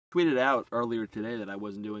Tweeted out earlier today that I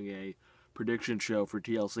wasn't doing a prediction show for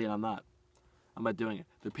TLC, and I'm not. I'm not doing it.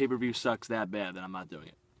 The pay-per-view sucks that bad that I'm not doing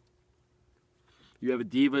it. You have a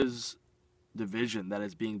Divas division that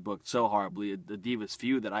is being booked so horribly, the Divas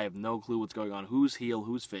feud that I have no clue what's going on. Who's heel,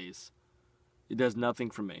 who's face. It does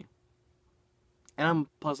nothing for me. And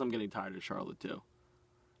plus I'm getting tired of Charlotte too.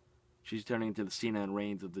 She's turning into the Cena and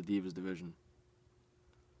Reigns of the Divas division.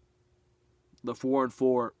 The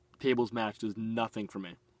 4-on-4 tables match does nothing for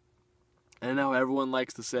me. And now everyone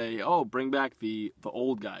likes to say, oh, bring back the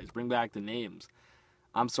old guys, bring back the names.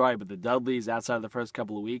 I'm sorry, but the Dudleys, outside of the first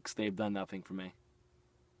couple of weeks, they've done nothing for me.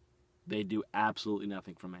 They do absolutely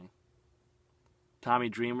nothing for me. Tommy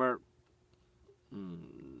Dreamer,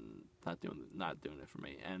 not doing it for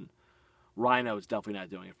me. And Rhino is definitely not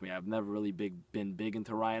doing it for me. I've never really been big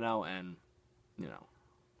into Rhino, and, you know,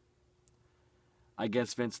 I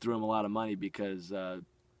guess Vince threw him a lot of money because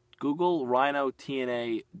Google Rhino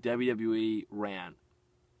TNA WWE ran.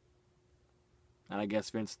 And I guess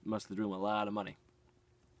Vince must have threw him a lot of money.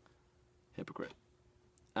 Hypocrite.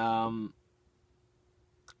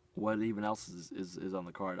 What even else is on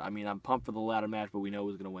the card? I mean, I'm pumped for the ladder match, but we know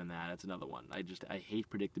who's going to win that. That's another one. I hate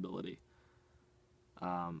predictability.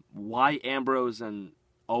 Why Ambrose and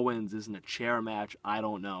Owens isn't a chair match, I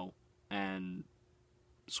don't know. And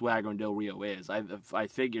Swagger and Del Rio is. I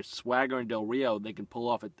figure Swagger and Del Rio, they can pull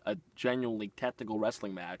off a genuinely technical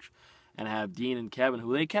wrestling match and have Dean and Kevin,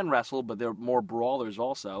 who they can wrestle, but they're more brawlers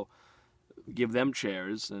also, give them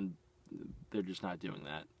chairs, and they're just not doing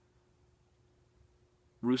that.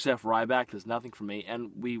 Rusev Ryback does nothing for me,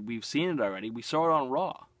 and we've seen it already. We saw it on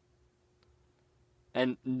Raw.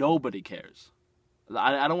 And nobody cares.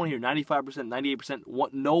 I don't want to hear 95%,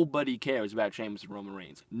 98%. Nobody cares about Sheamus and Roman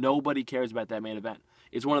Reigns. Nobody cares about that main event.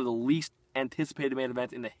 It's one of the least anticipated main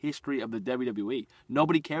events in the history of the WWE.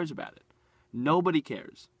 Nobody cares about it. Nobody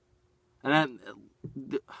cares. And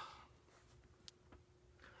then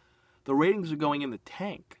the ratings are going in the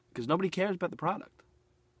tank because nobody cares about the product.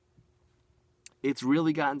 It's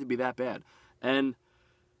really gotten to be that bad. And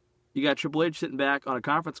you got Triple H sitting back on a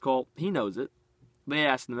conference call. He knows it. They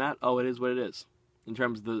asked him that. Oh, it is what it is in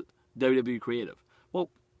terms of the WWE creative. Well,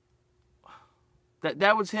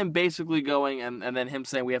 that was him basically going and then him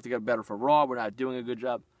saying we have to get better for Raw. We're not doing a good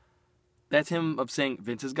job. That's him of saying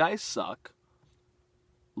Vince's guys suck.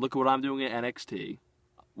 Look at what I'm doing at NXT.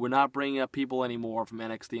 We're not bringing up people anymore from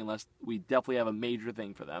NXT unless we definitely have a major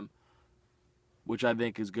thing for them, which I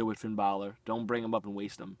think is good with Finn Balor. Don't bring him up and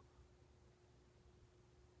waste him.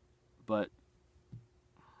 But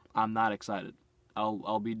I'm not excited.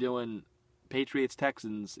 I'll be doing Patriots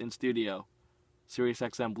Texans in studio,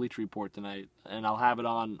 SiriusXM Bleach Report tonight, and I'll have it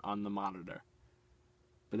on the monitor.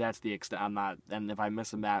 But that's the extent. I'm not. And if I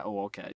miss a match, oh okay.